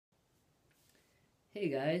Hey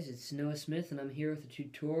guys, it's Noah Smith and I'm here with a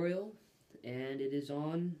tutorial, and it is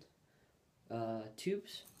on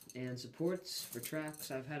tubes and supports for tracks.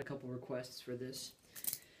 I've had a couple requests for this.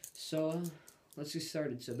 So let's get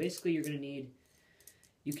started. So basically you're going to need,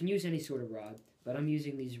 you can use any sort of rod, but I'm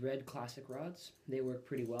using these red classic rods. They work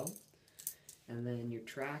pretty well. And then your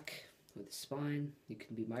track with the spine, it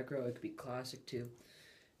can be micro, it could be classic too.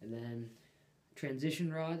 And then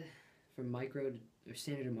transition rod from micro to, or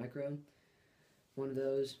standard to micro. One of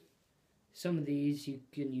those. Some of these you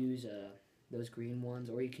can use those green ones,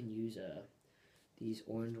 or you can use these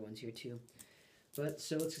orange ones here too. But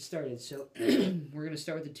so let's get started. So we're going to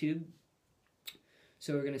start with the tube.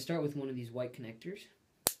 So we're going to start with one of these white connectors,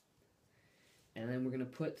 and then we're going to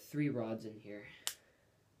put 3 rods in here.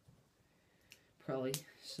 Probably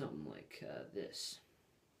something like this.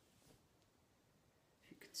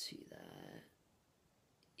 If you can see that.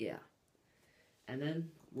 Yeah. And then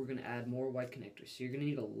we're going to add more white connectors. So you're going to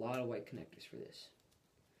need a lot of white connectors for this.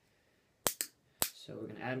 So we're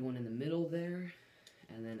going to add one in the middle there,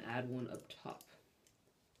 and then add one up top.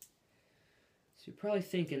 So you're probably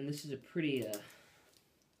thinking this is a pretty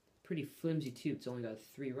flimsy tube. It's only got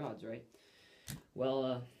 3 rods, right?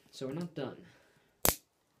 Well, so we're not done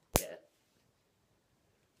yet.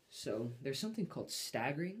 So there's something called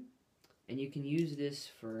staggering, and you can use this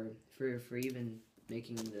for even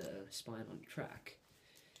making the spine on the track.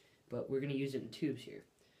 But we're going to use it in tubes here.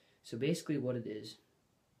 So basically what it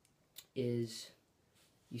is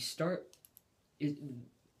you start,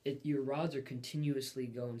 your rods are continuously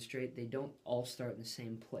going straight. They don't all start in the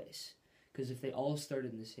same place. Because if they all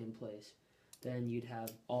started in the same place, then you'd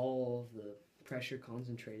have all of the pressure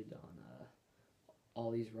concentrated on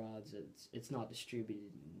all these rods. It's not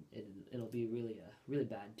distributed. It'll be really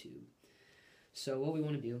bad tube. So what we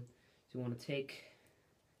want to do is we want to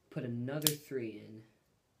put another 3 in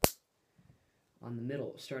on the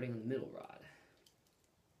middle, starting on the middle rod.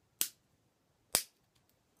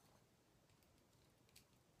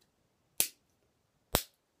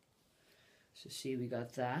 So see, we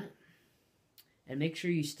got that. And make sure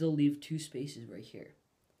you still leave 2 spaces right here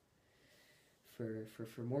for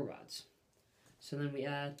more rods. So then we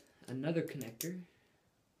add another connector.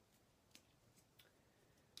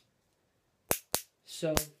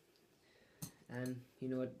 So, and you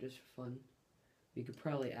know what, just for fun, we could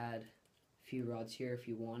probably add a few rods here if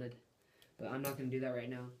you wanted, but I'm not going to do that right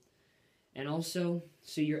now. And also,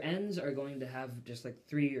 so your ends are going to have just like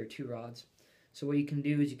 3 or 2 rods. So what you can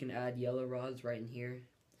do is you can add yellow rods right in here,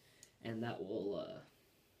 and that will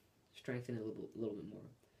strengthen it a little bit more.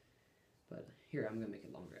 But here, I'm going to make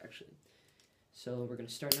it longer actually. So we're going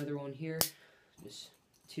to start another one here, just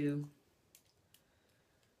 2.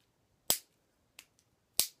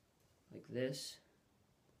 Like this,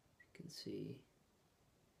 you can see.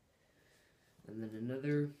 And then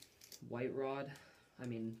another white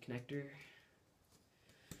connector.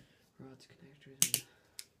 Rods, connectors.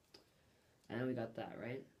 And we got that,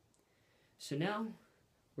 right? So now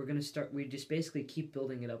we're going to start, we just basically keep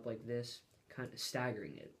building it up like this, kind of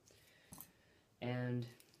staggering it. And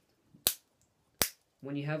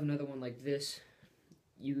when you have another one like this,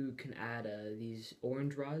 you can add these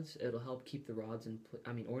orange rods. It'll help keep the rods in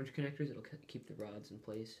orange connectors. It'll keep the rods in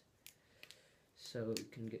place. So you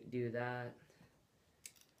can do that.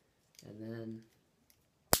 And then,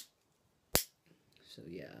 so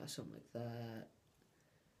yeah, something like that.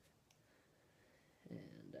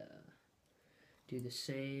 And do the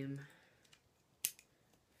same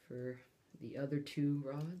for the other 2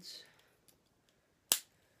 rods.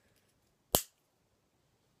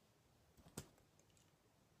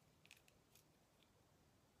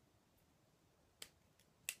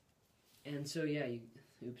 And so yeah,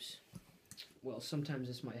 oops. Well, sometimes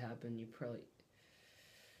this might happen. You probably,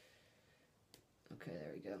 okay,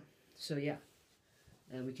 there we go. So yeah,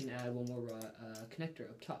 and we can add one more connector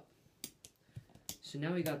up top. So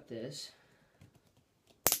now we got this.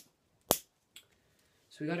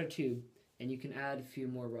 So we got our tube, and you can add a few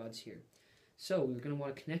more rods here. So we're going to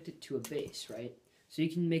want to connect it to a base, right? So you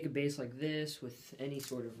can make a base like this with any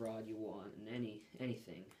sort of rod you want, and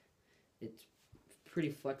anything. It's pretty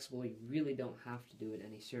flexible. You really don't have to do it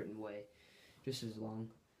any certain way, just as long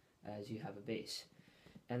as you have a base.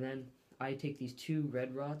 And then I take these 2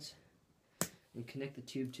 red rods and connect the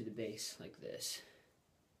tube to the base like this.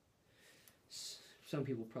 Some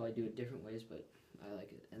people probably do it different ways, but I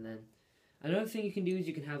like it. And then another thing you can do is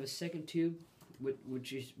you can have a second tube,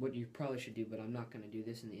 which is what you probably should do, but I'm not going to do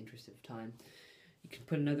this in the interest of time. You can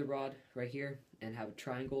put another rod right here and have a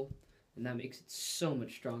triangle, and that makes it so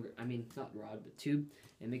much stronger. I mean, not rod, but tube.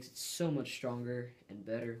 It makes it so much stronger and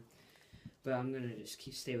better. But I'm going to just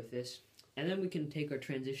stay with this. And then we can take our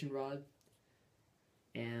transition rod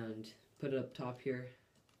and put it up top here.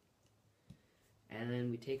 And then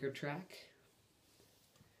we take our track,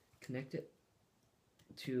 connect it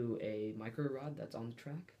to a micro rod that's on the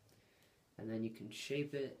track. And then you can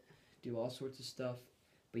shape it, do all sorts of stuff.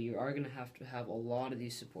 But you are going to have a lot of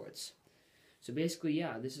these supports. So basically,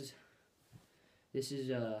 yeah, this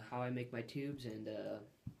is how I make my tubes and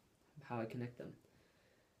how I connect them.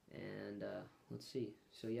 And let's see.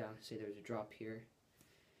 So yeah, say there's a drop here.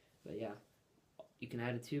 But yeah, you can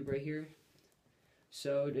add a tube right here.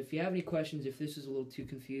 So if you have any questions, if this is a little too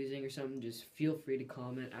confusing or something, just feel free to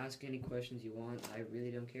comment, ask any questions you want. I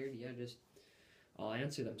really don't care. Yeah, just I'll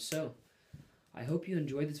answer them. So I hope you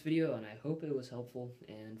enjoyed this video, and I hope it was helpful,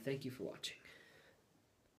 and thank you for watching.